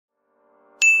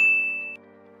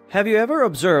Have you ever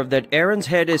observed that Eren's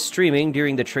head is streaming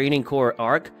during the training core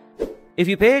arc? If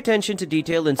you pay attention to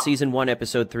detail in Season 1,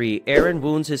 Episode 3, Eren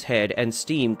wounds his head and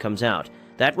steam comes out.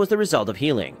 That was the result of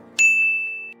healing.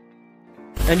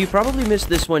 And you probably missed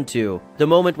this one too, the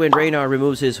moment when Reynar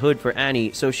removes his hood for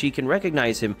Annie so she can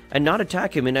recognize him and not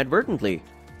attack him inadvertently.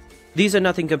 These are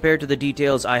nothing compared to the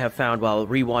details I have found while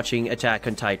rewatching Attack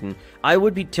on Titan. I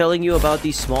would be telling you about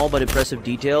these small but impressive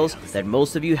details that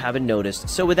most of you haven't noticed,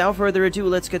 so without further ado,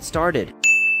 let's get started.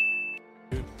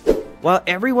 While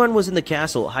everyone was in the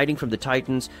castle hiding from the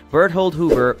Titans, Bertholdt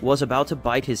Hoover was about to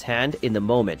bite his hand in the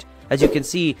moment. As you can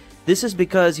see, this is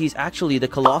because he's actually the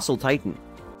Colossal Titan.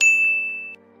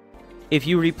 If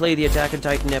you replay the Attack on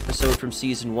Titan episode from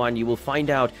Season 1, you will find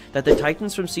out that the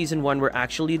Titans from Season 1 were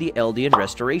actually the Eldian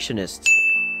Restorationists.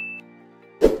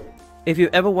 If you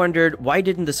ever wondered why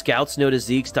didn't the scouts notice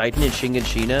Zeke's Titan in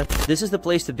Shiganshina, this is the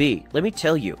place to be. Let me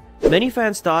tell you. Many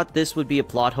fans thought this would be a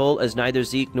plot hole as neither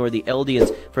Zeke nor the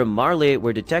Eldians from Marley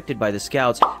were detected by the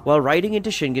scouts while riding into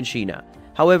Shiganshina.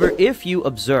 However, if you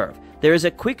observe, there is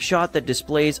a quick shot that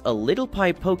displays a little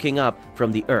pipe poking up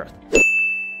from the earth.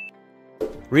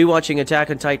 Rewatching Attack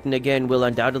on Titan again will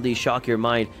undoubtedly shock your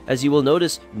mind, as you will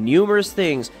notice numerous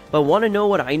things, but want to know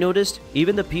what I noticed?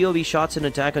 Even the POV shots in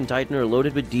Attack on Titan are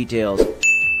loaded with details.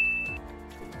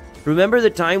 Remember the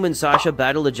time when Sasha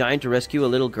battled a giant to rescue a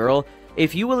little girl?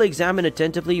 If you will examine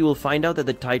attentively, you will find out that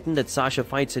the Titan that Sasha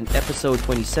fights in episode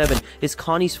 27 is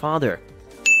Connie's father.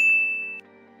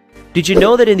 Did you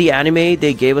know that in the anime,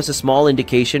 they gave us a small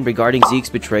indication regarding Zeke's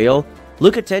betrayal?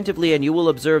 Look attentively and you will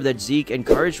observe that Zeke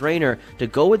encouraged Reynar to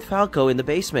go with Falco in the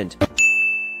basement.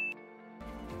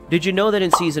 Did you know that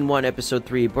in Season 1, Episode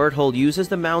 3, Bertholdt uses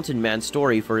the Mountain Man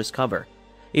story for his cover?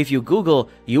 If you Google,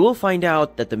 you will find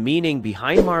out that the meaning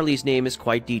behind Marley's name is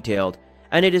quite detailed,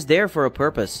 and it is there for a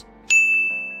purpose.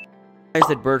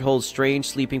 That Bertholdt's strange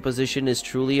sleeping position is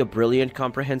truly a brilliant,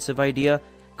 comprehensive idea?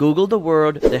 Google the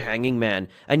word the Hanging Man,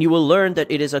 and you will learn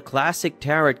that it is a classic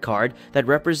tarot card that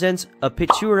represents a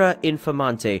pittura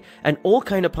infamante, an old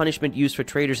kind of punishment used for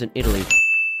traitors in Italy.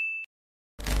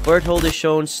 Bertholdt is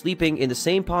shown sleeping in the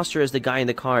same posture as the guy in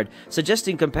the card,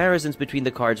 suggesting comparisons between the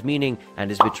card's meaning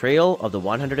and his betrayal of the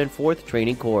 104th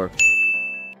Training Corps.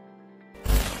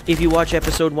 If you watch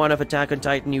Episode 1 of Attack on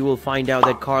Titan, you will find out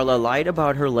that Carla lied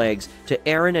about her legs to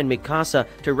Eren and Mikasa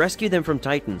to rescue them from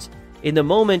Titans. In the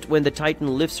moment when the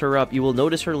Titan lifts her up, you will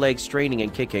notice her legs straining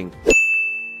and kicking.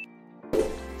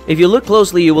 If you look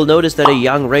closely, you will notice that a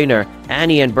young Reynar,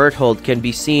 Annie, and Bertholdt can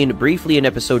be seen briefly in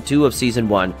Episode 2 of Season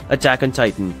 1, Attack on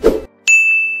Titan.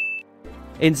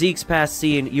 In Zeke's past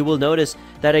scene, you will notice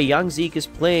that a young Zeke is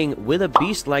playing with a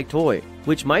beast-like toy,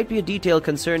 which might be a detail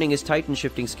concerning his Titan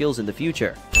shifting skills in the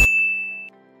future.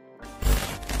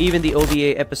 Even the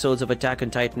OVA episodes of Attack on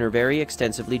Titan are very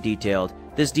extensively detailed.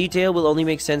 This detail will only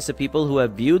make sense to people who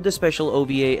have viewed the special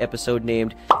OVA episode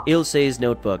named Ilse's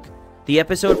Notebook. The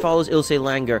episode follows Ilse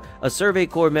Langer, a Survey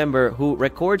Corps member who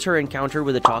records her encounter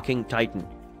with a talking Titan.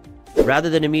 Rather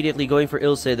than immediately going for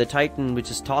Ilse, the Titan which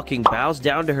is talking bows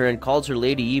down to her and calls her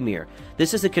Lady Ymir.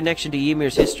 This is a connection to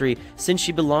Ymir's history since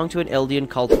she belonged to an Eldian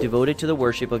cult devoted to the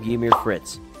worship of Ymir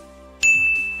Fritz.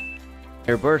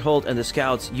 Near Bertholdt and the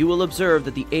scouts, you will observe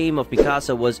that the aim of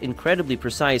Mikasa was incredibly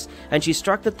precise, and she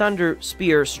struck the thunder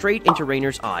spear straight into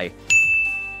Reynar's eye.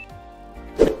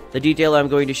 The detail I'm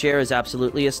going to share is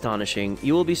absolutely astonishing.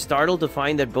 You will be startled to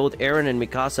find that both Eren and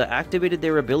Mikasa activated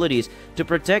their abilities to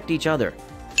protect each other.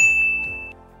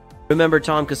 Remember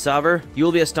Tom Casaver? You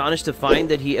will be astonished to find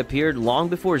that he appeared long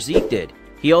before Zeke did.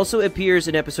 He also appears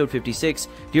in episode 56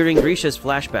 during Grisha's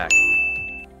flashback.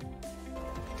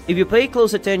 If you pay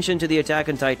close attention to the Attack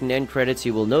on Titan end credits,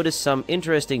 you will notice some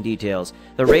interesting details.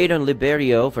 The raid on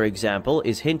Liberio, for example,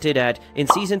 is hinted at in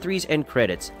Season 3's end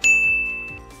credits.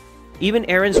 Even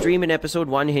Eren's dream in Episode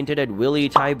 1 hinted at Willie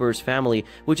Tyber's family,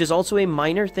 which is also a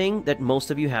minor thing that most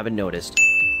of you haven't noticed.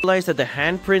 Realize that the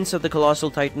handprints of the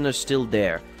Colossal Titan are still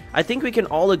there. I think we can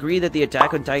all agree that the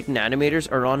Attack on Titan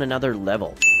animators are on another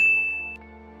level.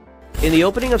 In the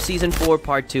opening of Season 4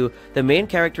 Part 2, the main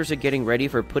characters are getting ready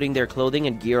for putting their clothing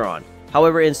and gear on.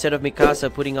 However, instead of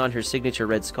Mikasa putting on her signature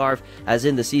red scarf, as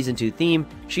in the Season 2 theme,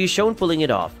 she is shown pulling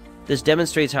it off. This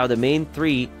demonstrates how the main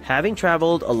three, having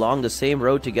traveled along the same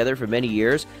road together for many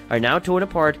years, are now torn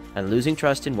apart and losing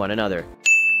trust in one another.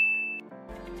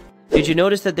 Did you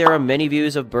notice that there are many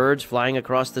views of birds flying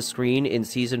across the screen in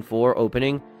Season 4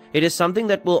 opening? It is something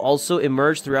that will also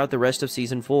emerge throughout the rest of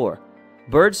Season 4.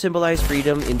 Birds symbolize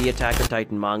freedom in the Attack on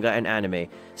Titan manga and anime,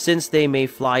 since they may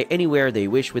fly anywhere they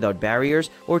wish without barriers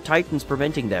or titans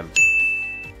preventing them.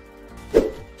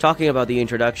 Talking about the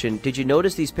introduction, did you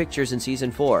notice these pictures in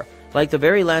Season 4? Like the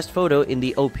very last photo in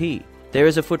the OP. There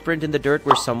is a footprint in the dirt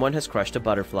where someone has crushed a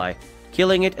butterfly,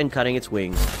 killing it and cutting its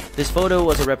wings. This photo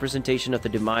was a representation of the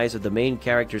demise of the main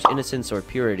character's innocence or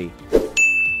purity.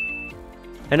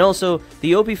 And also,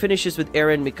 the OP finishes with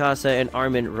Eren, Mikasa, and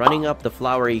Armin running up the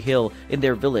flowery hill in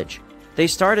their village. They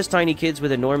start as tiny kids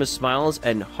with enormous smiles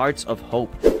and hearts of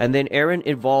hope, and then Eren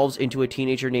evolves into a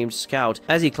teenager named Scout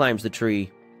as he climbs the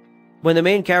tree. When the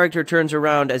main character turns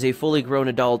around as a fully grown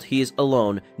adult, he is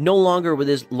alone, no longer with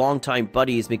his longtime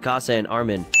buddies Mikasa and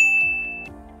Armin.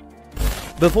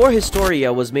 Before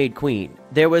Historia was made queen,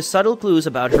 there was subtle clues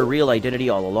about her real identity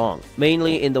all along,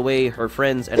 mainly in the way her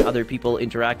friends and other people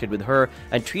interacted with her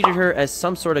and treated her as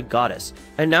some sort of goddess.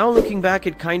 And now looking back,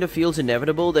 it kind of feels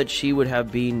inevitable that she would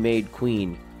have been made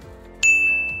queen.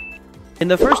 In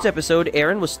the first episode,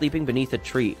 Eren was sleeping beneath a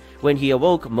tree. When he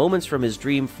awoke, moments from his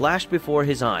dream flashed before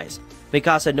his eyes.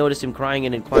 Mikasa noticed him crying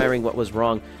and inquiring what was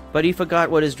wrong, but he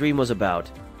forgot what his dream was about.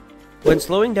 When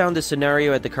slowing down the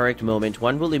scenario at the correct moment,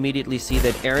 one will immediately see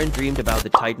that Eren dreamed about the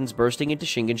Titans bursting into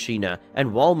Shiganshina,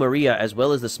 and Wall Maria as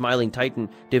well as the Smiling Titan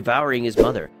devouring his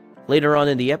mother. Later on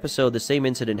in the episode, the same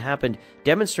incident happened,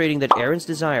 demonstrating that Eren's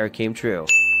desire came true.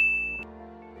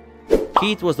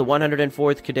 Keith was the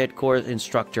 104th Cadet Corps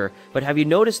instructor, but have you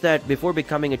noticed that before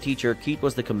becoming a teacher, Keith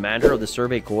was the commander of the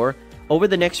Survey Corps? Over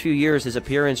the next few years, his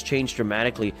appearance changed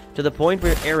dramatically, to the point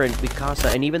where Eren,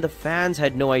 Mikasa, and even the fans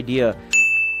had no idea.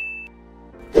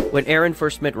 When Eren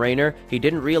first met Reiner, he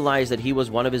didn't realize that he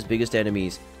was one of his biggest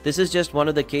enemies. This is just one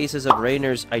of the cases of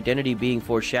Reiner's identity being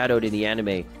foreshadowed in the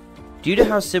anime. Due to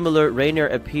how similar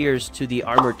Reiner appears to the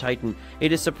Armored Titan,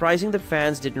 it is surprising that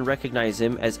fans didn't recognize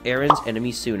him as Eren's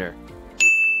enemy sooner.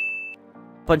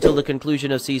 Up until the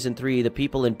conclusion of Season 3, the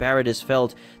people in Paradis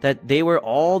felt that they were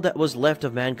all that was left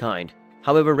of mankind.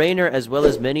 However, Reiner, as well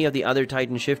as many of the other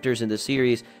Titan shifters in the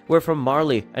series, were from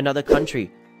Marley, another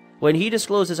country. When he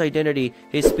disclosed his identity,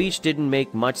 his speech didn't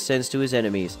make much sense to his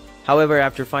enemies. However,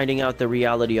 after finding out the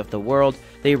reality of the world,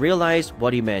 they realized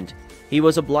what he meant. He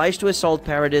was obliged to assault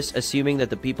Paradis, assuming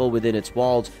that the people within its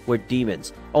walls were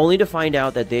demons, only to find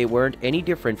out that they weren't any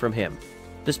different from him.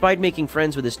 Despite making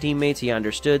friends with his teammates, he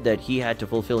understood that he had to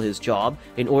fulfill his job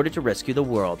in order to rescue the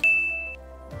world.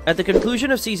 At the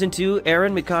conclusion of Season 2,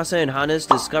 Eren, Mikasa, and Hannes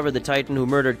discovered the Titan who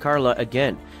murdered Carla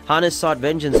again. Hannes sought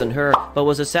vengeance on her, but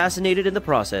was assassinated in the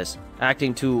process.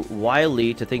 Acting too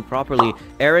wildly to think properly,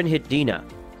 Eren hit Dina.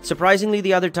 Surprisingly,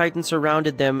 the other Titans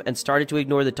surrounded them and started to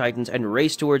ignore the Titans and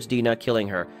raced towards Dina, killing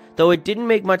her. Though it didn't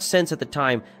make much sense at the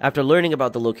time, after learning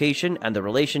about the location and the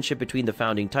relationship between the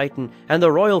founding Titan and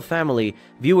the royal family,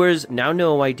 viewers now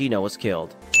know why Dina was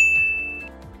killed.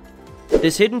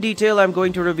 This hidden detail I'm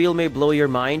going to reveal may blow your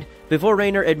mind. Before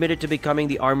Reiner admitted to becoming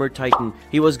the Armored Titan,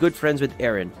 he was good friends with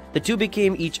Eren. The two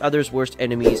became each other's worst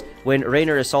enemies when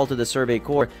Reiner assaulted the Survey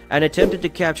Corps and attempted to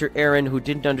capture Eren, who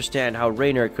didn't understand how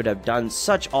Reiner could have done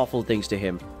such awful things to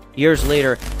him. Years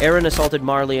later, Eren assaulted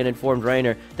Marley and informed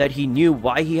Reiner that he knew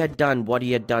why he had done what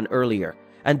he had done earlier,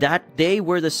 and that they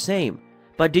were the same.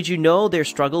 But did you know their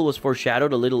struggle was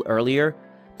foreshadowed a little earlier?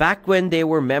 Back when they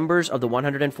were members of the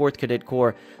 104th Cadet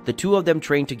Corps, the two of them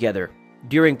trained together.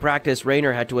 During practice,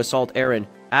 Reiner had to assault Eren.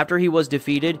 After he was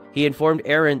defeated, he informed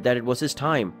Eren that it was his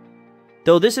time.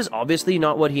 Though this is obviously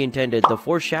not what he intended, the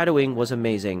foreshadowing was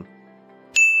amazing.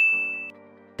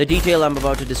 The detail I'm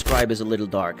about to describe is a little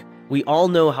dark. We all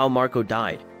know how Marco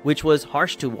died, which was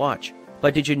harsh to watch.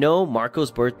 But did you know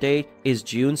Marco's birthday is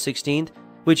June 16th,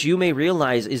 which you may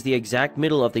realize is the exact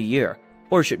middle of the year,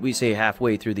 or should we say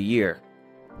halfway through the year.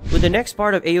 With the next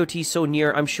part of AOT so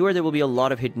near, I'm sure there will be a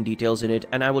lot of hidden details in it,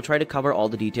 and I will try to cover all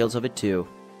the details of it too.